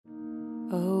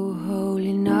Oh,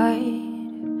 holy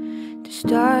night, the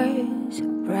stars are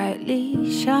brightly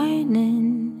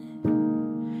shining.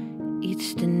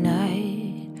 It's the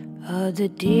night of the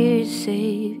dear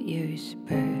Savior's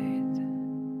birth.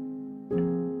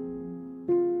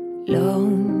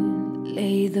 Long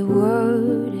lay the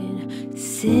world in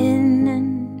sin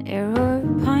and error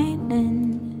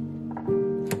pining.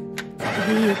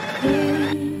 He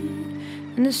appeared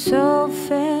and the soul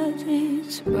felt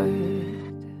its worth.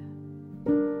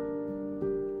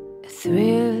 A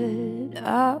thrill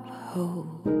of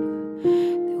hope,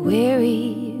 the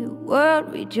weary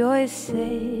world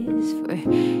rejoices, for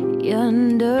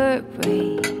yonder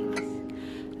breaks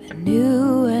a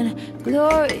new and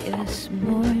glorious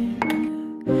morn.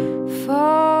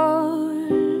 Fall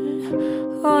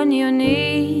on your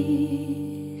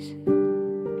knees,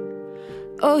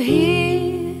 oh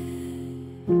hear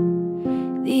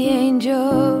the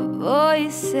angel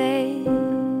voices.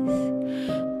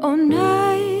 Oh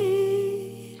night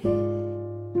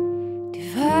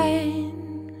divine,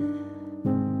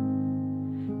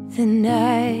 the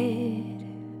night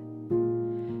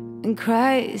when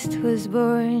Christ was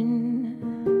born.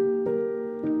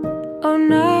 Oh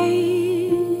night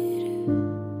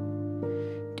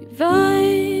divine,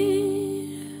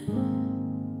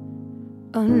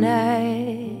 oh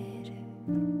night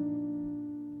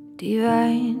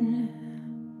divine.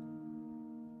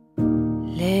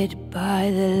 Led by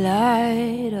the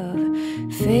light of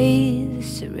faith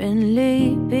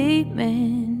serenely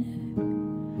beaming,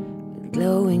 with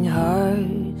glowing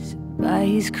hearts by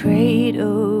his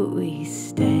cradle we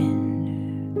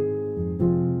stand.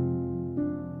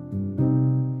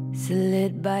 So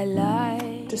led by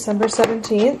light. December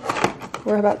 17th,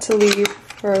 we're about to leave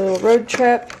for a little road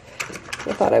trip.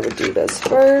 I thought I would do this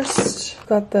first.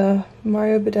 Got the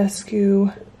Mario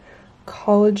Badescu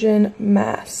collagen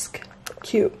mask.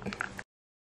 Cute.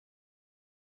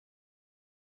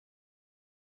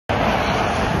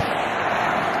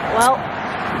 Well,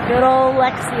 good old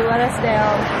Lexi let us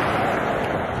down.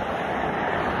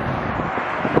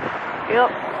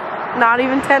 Yep, not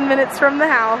even 10 minutes from the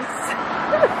house.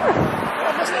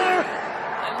 Almost there.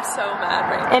 I'm so mad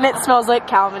right now. And it smells like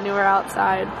cow manure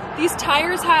outside. These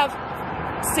tires have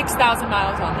 6,000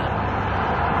 miles on them.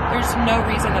 There's no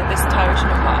reason that this tire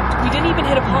should have popped. We didn't even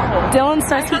hit a pothole. Dylan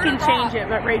says he can change it,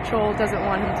 but Rachel doesn't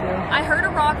want him to. I heard a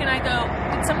rock and I go,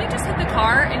 did somebody just hit the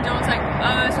car? And Dylan's like,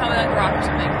 oh, it's probably like a rock or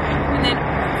something. And then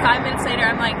 5 minutes later,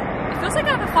 I'm like, it feels like I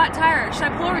have a flat tire. Should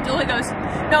I pull over? Dylan goes,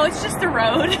 no, it's just the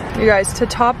road. You guys, to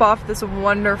top off this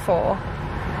wonderful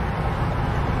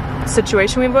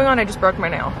situation we have going on, I just broke my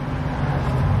nail.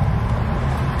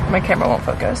 My camera won't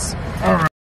focus.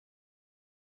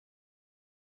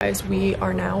 Guys, we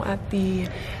are now at the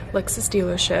Lexus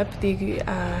dealership.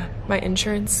 My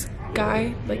insurance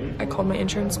guy, like I called my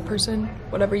insurance person,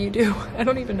 whatever you do, I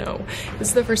don't even know. This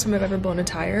is the first time I've ever blown a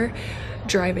tire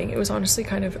driving. It was honestly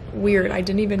kind of weird. I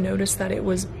didn't even notice that it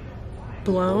was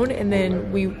blown, and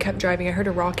then we kept driving. I heard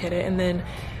a rock hit it, and then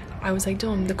I was like,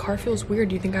 Dylan, the car feels weird.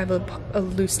 Do you think I have a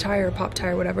loose tire, a pop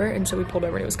tire, whatever? And so we pulled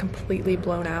over and it was completely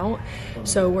blown out.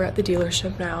 So we're at the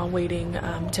dealership now waiting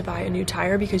to buy a new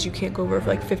tire because you can't go over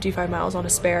like 55 miles on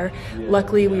a spare.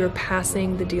 Luckily, we were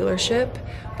passing the dealership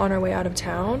on our way out of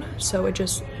town. So it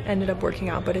just ended up working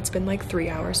out, but it's been like 3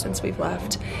 hours since we've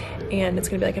left. And it's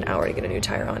gonna be like an hour to get a new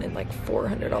tire on and like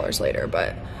 $400 later.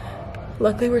 But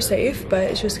luckily we're safe, but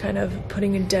it's just kind of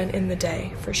putting a dent in the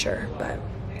day for sure. But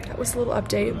that was a little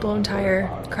update. Blown tire,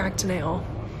 cracked nail.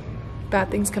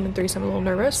 Bad things coming through, so I'm a little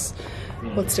nervous.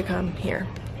 What's to come here?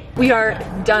 We are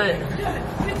done.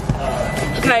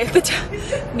 Okay,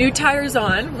 the new tire's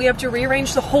on. We have to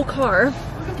rearrange the whole car. Look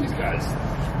at these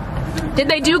guys. Did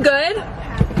they do good?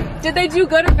 Did they do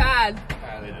good or bad?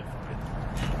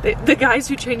 The guys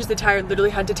who changed the tire literally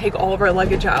had to take all of our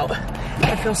luggage out.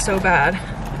 I feel so bad.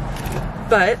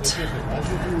 But,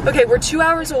 okay, we're 2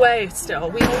 hours away still.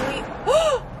 We only,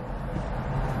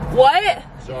 what?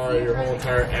 Sorry, your whole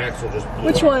entire axle just blew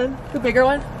Which out. one? The bigger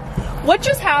one? What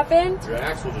just happened? Your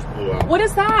axle just blew out. What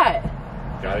is that?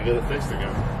 Gotta get it fixed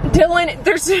again.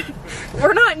 Dylan,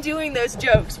 we're not doing those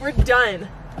jokes. We're done.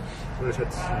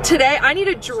 Today, I need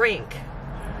a drink.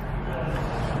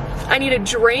 I need a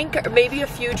drink, maybe a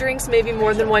few drinks, maybe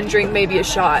more than one drink, maybe a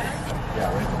shot.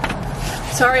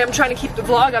 Sorry, I'm trying to keep the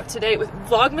vlog up to date. With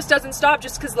VLOGMAS doesn't stop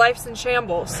just because life's in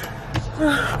shambles.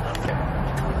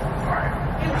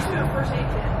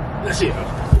 Let's see.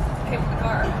 Came with the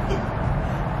car.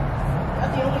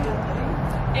 That's the only good thing.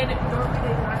 And normally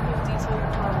they have to diesel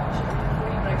your car wash it before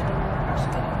you, but I told them to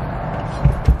wash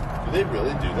it. Do they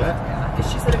really do that? Yeah,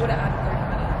 she said it would have added 30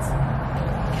 minutes.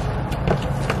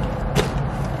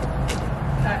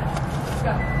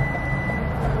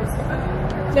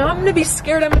 Now I'm gonna be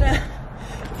scared I'm gonna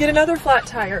get another flat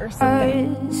tire or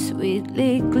something. Stars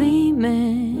sweetly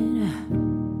gleaming.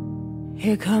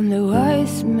 Here come the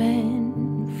wise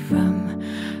men from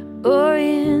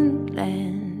Orient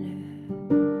land.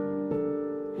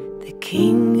 The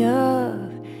King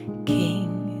of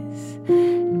Kings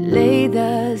laid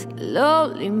us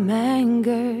lowly manger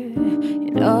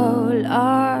in all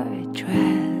our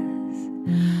trials,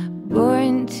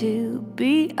 born to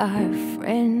be our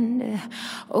friend.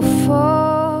 Oh,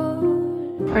 fall.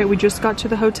 All right, we just got to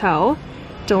the hotel.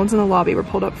 Dylan's in the lobby. We're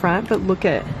pulled up front, but look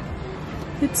at,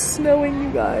 it's snowing, you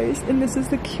guys, and this is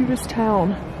the cutest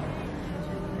town.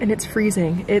 And it's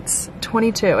freezing. It's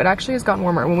 22. It actually has gotten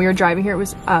warmer. When we were driving here, it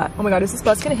was, oh my God, is this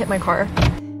bus gonna hit my car?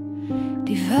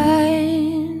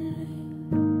 Divine,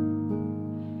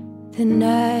 the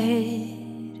night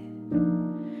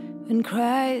when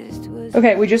Christ was.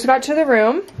 Okay, we just got to the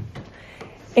room.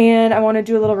 And I want to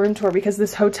do a little room tour because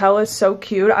this hotel is so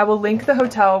cute. I will link the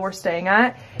hotel we're staying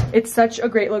at. It's such a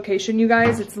great location, you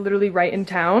guys. It's literally right in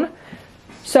town.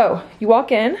 So you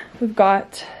walk in, we've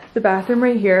got the bathroom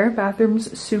right here.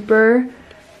 Bathroom's super,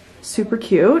 super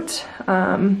cute.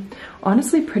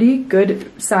 Honestly, pretty good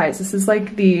size. This is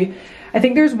like the, I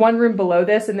think there's one room below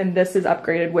this and then this is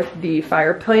upgraded with the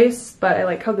fireplace, but I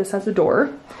like how this has a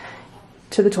door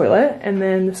to the toilet, and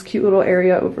then this cute little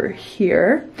area over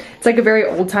here. It's like a very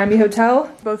old-timey hotel.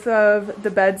 Both of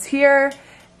the beds here,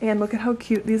 and look at how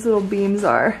cute these little beams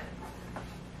are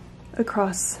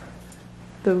across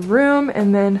the room,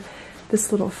 and then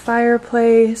this little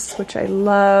fireplace, which I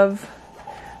love.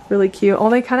 Really cute. Oh,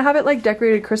 they kind of have it like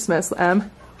decorated Christmas,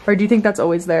 Em. Or do you think that's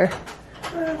always there?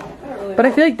 But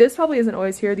I feel like this probably isn't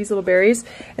always here, these little berries.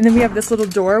 And then we have this little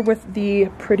door with the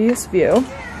prettiest view.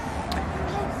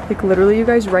 Like literally, you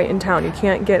guys, right in town. You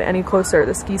can't get any closer.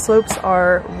 The ski slopes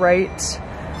are right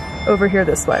over here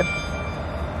this way.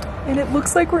 And it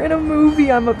looks like we're in a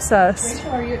movie. I'm obsessed.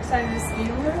 Rachel, are you excited to ski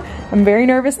tomorrow? I'm very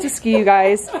nervous to ski, you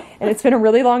guys. And it's been a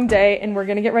really long day and we're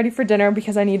gonna get ready for dinner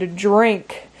because I need a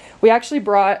drink. We actually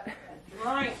brought,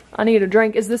 I need a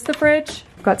drink. Is this the fridge?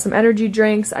 I've got some energy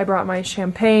drinks. I brought my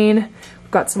champagne.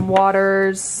 We've got some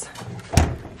waters.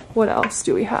 What else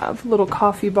do we have? Little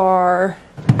coffee bar.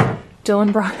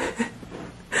 Dylan brought,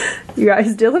 you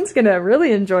guys, Dylan's gonna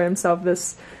really enjoy himself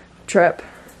this trip.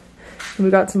 And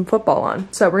we got some football on.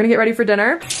 So we're gonna get ready for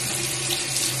dinner.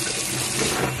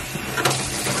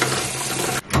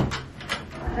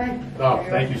 Oh,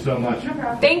 thank you so much.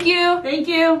 Thank you. Thank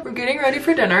you. We're getting ready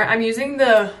for dinner. I'm using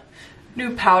the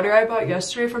new powder I bought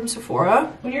yesterday from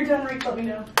Sephora. When you're done, Rach, let me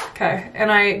know. Okay, and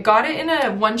I got it in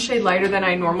a one shade lighter than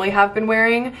I normally have been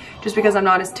wearing, just because I'm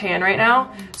not as tan right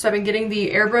now. So I've been getting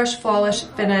the Airbrush Flawless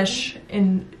Finish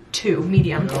in 2,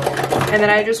 medium. And then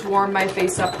I just warmed my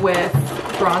face up with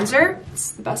bronzer.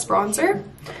 It's the best bronzer.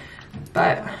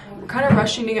 But we're kind of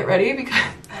rushing to get ready because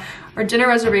our dinner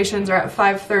reservations are at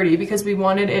 5:30 because we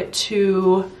wanted it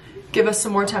to give us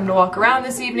some more time to walk around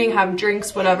this evening, have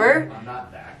drinks, whatever.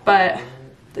 But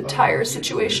the tire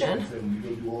situation,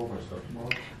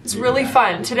 it's really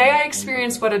fun. Today I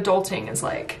experienced what adulting is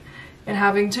like and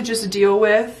having to just deal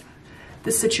with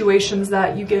the situations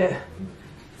that you get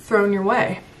thrown your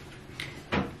way.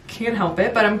 Can't help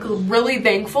it, but I'm really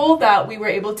thankful that we were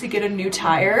able to get a new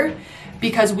tire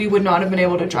because we would not have been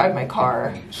able to drive my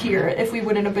car here if we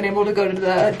wouldn't have been able to go to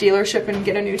the dealership and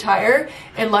get a new tire.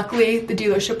 And luckily the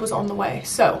dealership was on the way.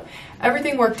 So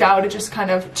everything worked out. It just kind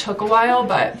of took a while,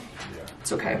 but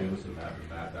it's okay.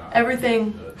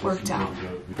 Everything worked out.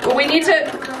 But we need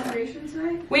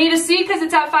to see because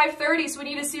it's at 5:30, so we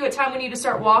need to see what time we need to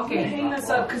start walking. Hang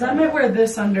this up because I might wear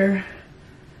this under.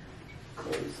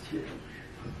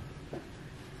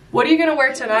 What are you gonna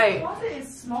wear tonight? The closet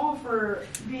is small for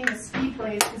being a ski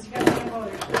place because you got to hang all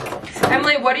your stuff.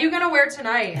 Emily, what are you gonna wear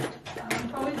tonight?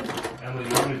 Probably just, Emily,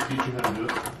 you want me to teach you how to do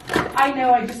it? I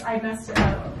know, I messed it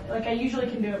up. Like I usually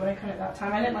can do it, but I couldn't that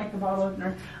time. I didn't like the bottle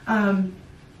opener. I'm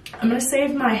gonna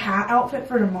save my hat outfit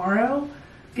for tomorrow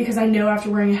because I know after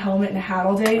wearing a helmet and a hat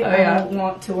all day, I don't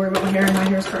want to worry about my hair, and my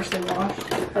hair is freshly washed.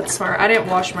 That's smart. I didn't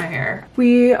wash my hair.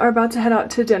 We are about to head out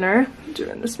to dinner. Do it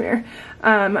in this mirror.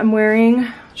 I'm wearing,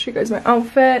 I'll show you guys my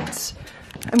outfit.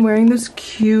 I'm wearing this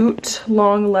cute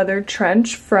long leather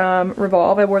trench from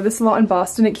Revolve. I wore this a lot in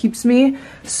Boston. It keeps me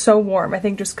so warm. I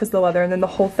think just because the leather, and then the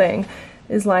whole thing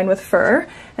is lined with fur.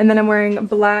 And then I'm wearing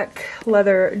black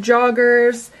leather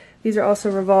joggers. These are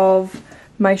also Revolve.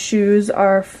 My shoes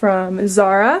are from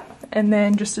Zara, and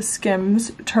then just a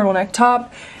Skims turtleneck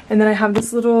top. And then I have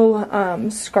this little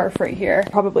scarf right here,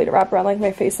 probably to wrap around like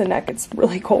my face and neck. It's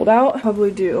really cold out.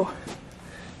 Probably do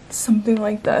something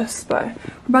like this. But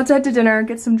we're about to head to dinner,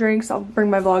 get some drinks. I'll bring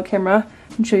my vlog camera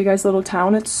and show you guys the little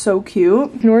town. It's so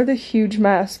cute. Ignore the huge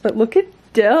mess, but look at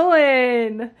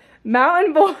Dylan,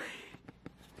 mountain boy.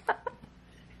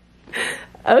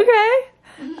 Okay.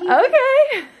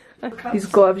 These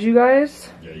gloves, you guys,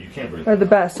 are the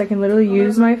best. I can literally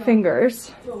use my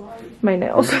fingers, my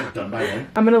nails.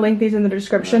 I'm gonna link these in the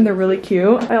description. They're really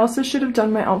cute. I also should have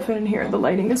done my outfit in here. The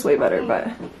lighting is way better,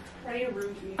 but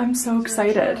I'm so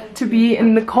excited to be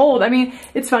in the cold. I mean,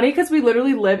 it's funny because we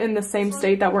literally live in the same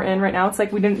state that we're in right now. It's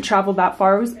like we didn't travel that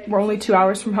far. We're only 2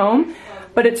 hours from home.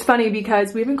 But it's funny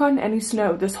because we haven't gotten any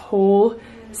snow this whole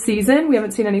season. We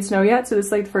haven't seen any snow yet, so this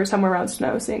is like the first time we're around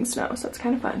seeing snow, so it's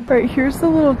kind of fun. All right, here's the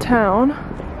little town.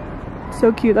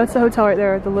 So cute. That's the hotel right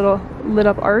there, the little lit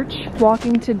up arch.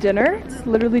 Walking to dinner. It's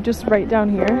literally just right down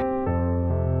here.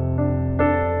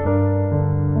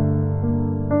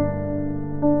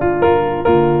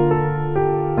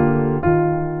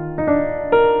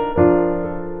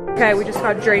 Okay, we just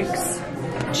got drinks.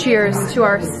 Cheers to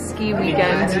our ski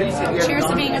weekend. Cheers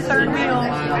to being a third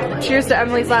wheel. Cheers to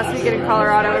Emily's last weekend in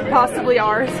Colorado and possibly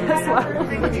ours as well.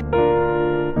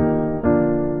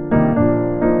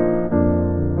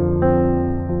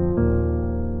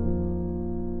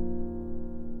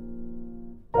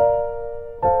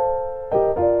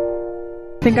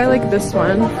 I think I like this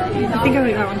one. I think I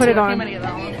like that one. Put it on. I'm gonna get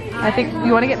that one. I think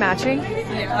you want to get matching?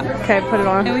 Yeah. Okay, put it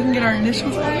on. And we can get our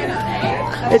initials on it.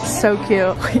 It's so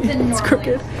cute. It's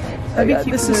crooked. Oh God,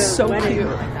 this is so cute.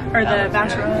 Or the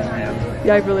bachelorette.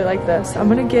 Yeah, I really like this. I'm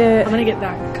gonna get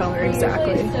that color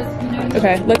exactly.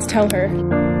 Okay, let's tell her.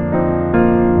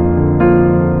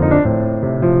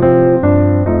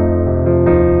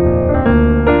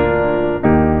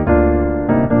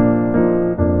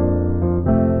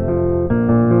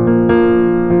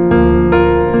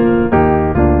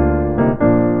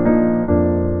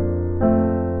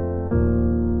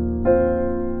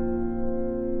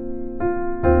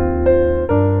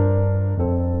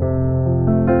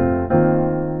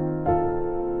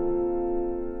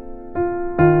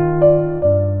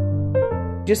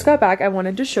 Just got back. I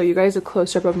wanted to show you guys a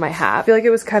close-up of my hat. I feel like it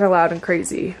was kind of loud and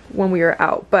crazy when we were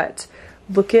out, but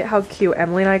look at how cute.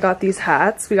 Emily and I got these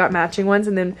hats. We got matching ones,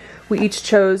 and then we each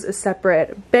chose a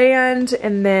separate band,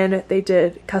 and then they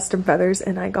did custom feathers,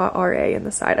 and I got RA in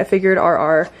the side. I figured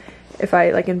RR, if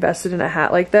I like invested in a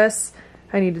hat like this,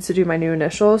 I needed to do my new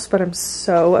initials, but I'm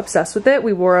so obsessed with it.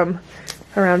 We wore them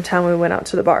around town when we went out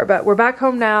to the bar, but we're back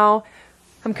home now.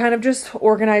 I'm kind of just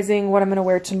organizing what I'm gonna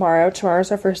wear tomorrow.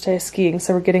 Tomorrow's our first day of skiing,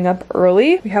 so we're getting up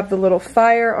early. We have the little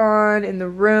fire on in the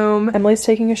room. Emily's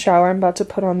taking a shower. I'm about to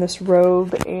put on this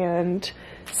robe and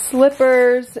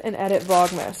slippers and edit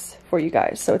Vlogmas for you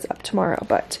guys, so it's up tomorrow.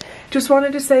 But just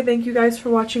wanted to say thank you guys for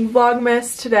watching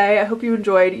Vlogmas today. I hope you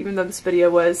enjoyed, even though this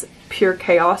video was pure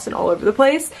chaos and all over the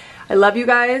place. I love you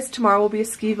guys. Tomorrow will be a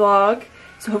ski vlog.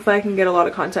 So hopefully I can get a lot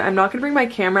of content. I'm not gonna bring my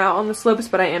camera out on the slopes,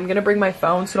 but I am gonna bring my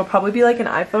phone. So it'll probably be like an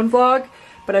iPhone vlog,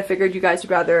 but I figured you guys would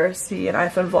rather see an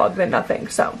iPhone vlog than nothing.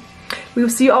 So we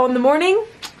will see you all in the morning.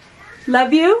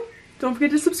 Love you. Don't forget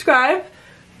to subscribe.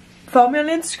 Follow me on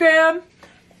Instagram.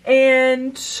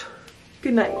 And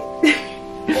good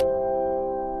night.